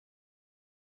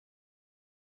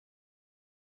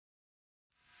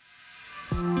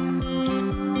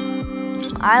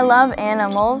I love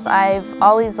animals. I've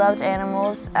always loved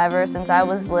animals ever since I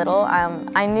was little.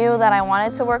 I knew that I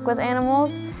wanted to work with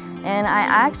animals, and I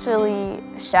actually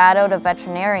shadowed a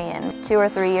veterinarian 2 or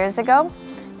 3 years ago,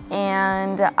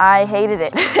 and I hated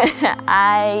it.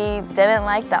 I didn't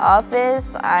like the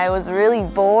office. I was really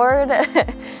bored,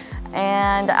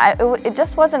 and it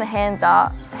just wasn't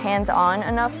hands-on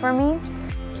enough for me.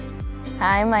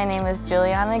 Hi, my name is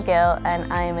Juliana Gill,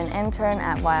 and I am an intern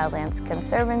at Wildlands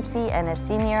Conservancy and a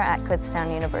senior at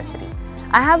Kutztown University.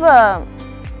 I have a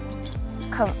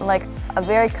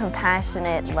very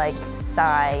compassionate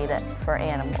side for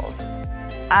animals.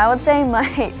 I would say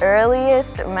my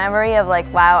earliest memory of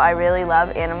wow, I really love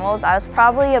animals, I was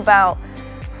probably about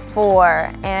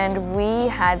 4, and we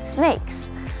had snakes.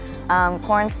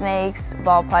 Corn snakes,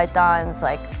 ball pythons,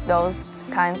 those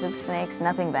kinds of snakes,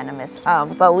 nothing venomous.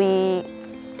 But we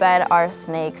fed our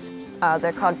snakes,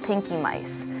 they're called pinky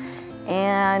mice.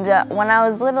 And when I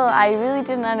was little, I really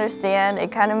didn't understand.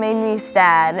 It kind of made me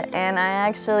sad, and I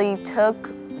actually took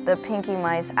the pinky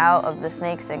mice out of the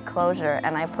snake's enclosure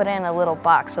and I put it in a little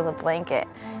box with a blanket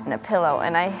and a pillow,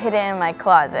 and I hid it in my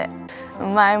closet.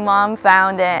 My mom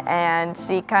found it, and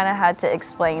she kind of had to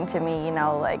explain to me,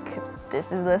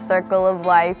 this is the circle of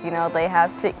life, they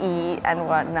have to eat and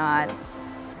whatnot.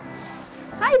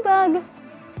 Hi, Bug!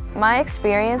 My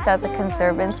experience at the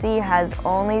Conservancy has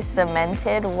only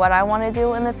cemented what I want to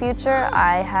do in the future.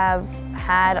 I have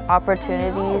had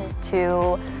opportunities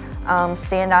to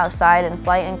stand outside in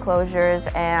flight enclosures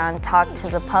and talk to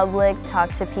the public,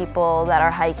 talk to people that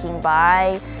are hiking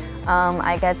by.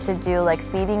 I get to do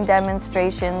feeding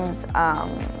demonstrations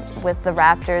with the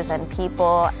raptors and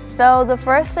people. So the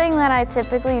first thing that I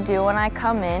typically do when I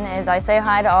come in is I say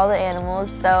hi to all the animals.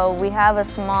 So we have a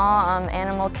small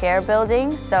animal care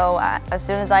building. So as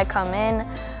soon as I come in,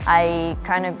 I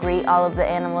kind of greet all of the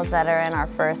animals that are in our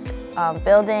first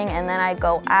building, and then I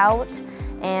go out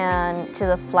and to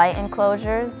the flight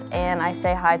enclosures and I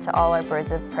say hi to all our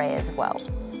birds of prey as well.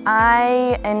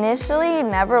 I initially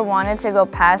never wanted to go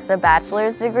past a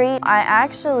bachelor's degree. I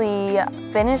actually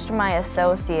finished my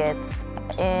associates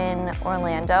in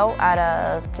Orlando at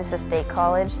just a state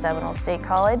college, Seminole State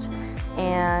College,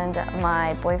 and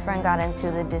my boyfriend got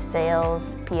into the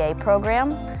DeSales PA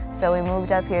program, so we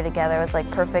moved up here together. It was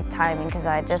perfect timing because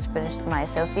I had just finished my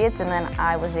associates, and then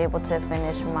I was able to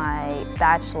finish my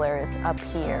bachelor's up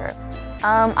here.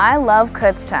 I love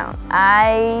Kutztown.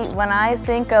 When I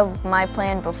think of my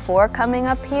plan before coming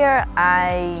up here,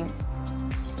 I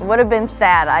would have been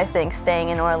sad, I think, staying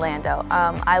in Orlando.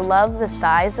 I love the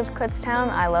size of Kutztown.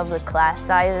 I love the class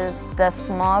sizes. The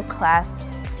small class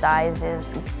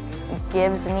sizes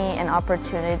gives me an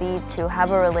opportunity to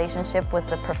have a relationship with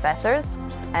the professors,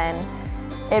 and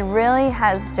it really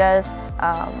has just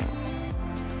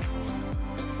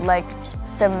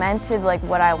cemented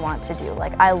what I want to do.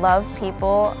 I love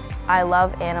people, I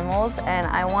love animals, and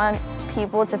I want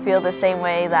people to feel the same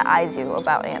way that I do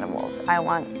about animals. I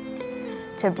want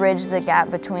to bridge the gap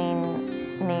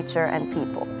between nature and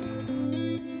people.